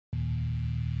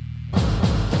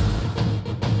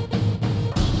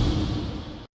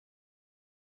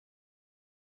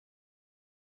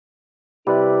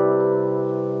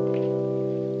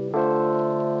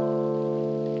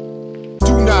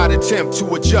attempt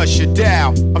to adjust your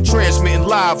dial. I'm transmitting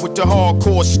live with the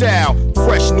hardcore style.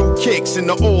 Fresh new kicks in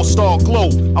the all-star glow.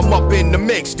 I'm up in the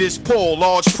mix, this Paul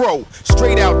Large Pro.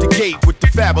 Straight out the gate with the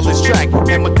fabulous track.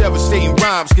 And my devastating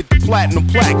rhymes get the platinum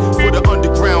plaque. For the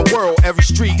underground world, every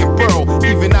street and borough.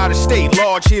 Even out of state,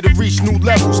 large here to reach new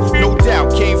levels. No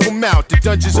doubt, came from out the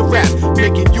dungeons of rap.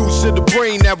 Making use of the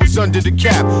brain that was under the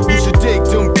cap. Used to dig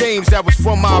them games that was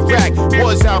from Iraq.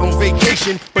 Was out on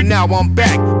vacation, but now I'm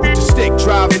back. With the stick,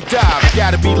 drive and dive.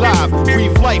 Gotta be live,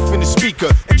 breathe life in the speaker.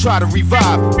 And try to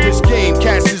revive this game.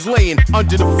 Cats is laying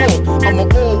under the fort. I'ma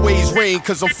always reign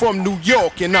cause I'm from New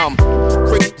York. And I'm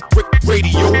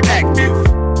radioactive.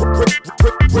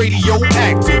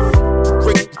 Radioactive.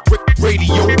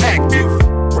 Radioactive.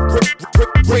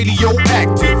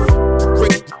 Radioactive.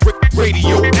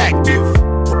 Radioactive.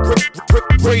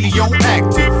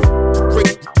 Radioactive.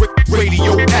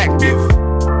 Radioactive.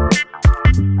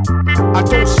 I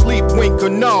don't sleep, wink or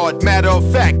nod. Matter of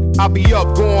fact, I'll be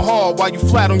up going hard while you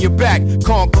flat on your back.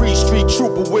 Concrete street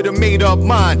trooper with a made up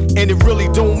mind. And it really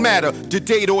don't matter the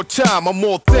date or time. I'm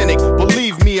authentic,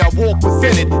 believe me, I walk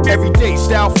within it. Everyday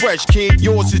style fresh, kid,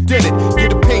 yours is did it.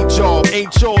 Get a paint job,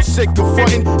 ain't y'all sick of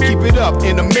frontin'? Keep it up,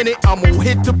 in a minute I'm gonna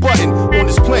hit the button. On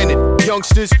this planet,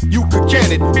 youngsters, you could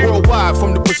can it. Worldwide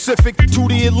from the Pacific to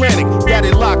the Atlantic. Got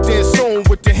it locked in, sewn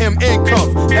with the hem and cuff.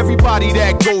 Everybody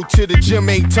that go to the gym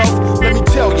ain't tough. Let me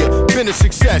tell you, been a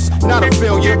success, not a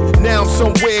failure. Now I'm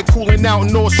somewhere cooling out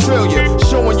in Australia,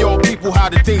 showing y'all people how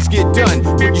the things get done.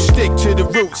 When you stick to the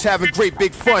roots, having great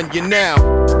big fun, you're now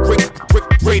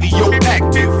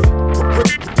radioactive.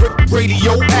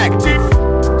 Radioactive.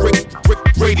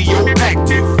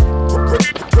 Radioactive.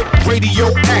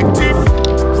 Radioactive.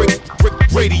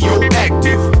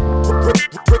 Radioactive.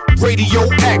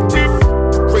 Radioactive.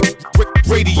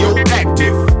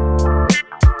 Radioactive.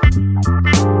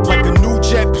 Like a new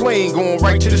jet plane going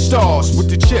right to the stars. With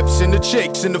the chips and the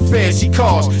chicks and the fancy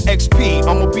cars. XP,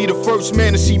 I'ma be the first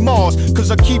man to see Mars.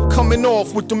 Cause I keep coming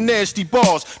off with them nasty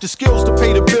bars. The skills to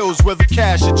pay the bills, whether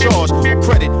cash or charge, or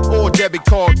credit, or debit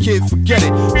card, kid, forget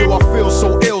it. Yo, I feel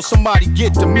so ill, somebody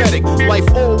get the medic. Life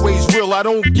always real, I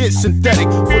don't get synthetic.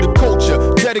 For the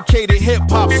culture, dedicated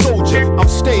hip-hop soldier. I'm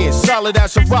staying solid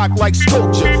as a rock like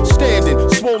sculpture. Standing,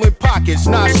 swollen pockets,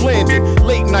 nice landing.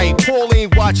 Late night, Pauline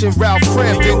watching Ralph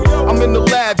Crampton. I'm in the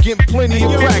lab getting plenty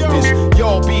of practice.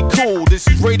 Y'all be cool, this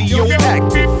is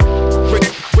radioactive.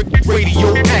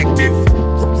 Radioactive.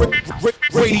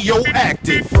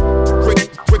 Radioactive. Radioactive.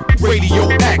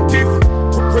 Radioactive.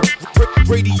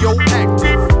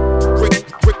 Radioactive.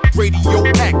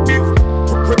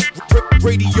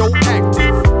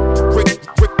 Radioactive.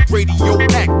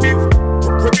 Radioactive.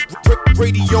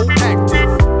 Radioactive.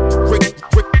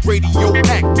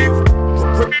 Radioactive.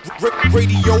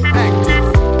 Radioactive.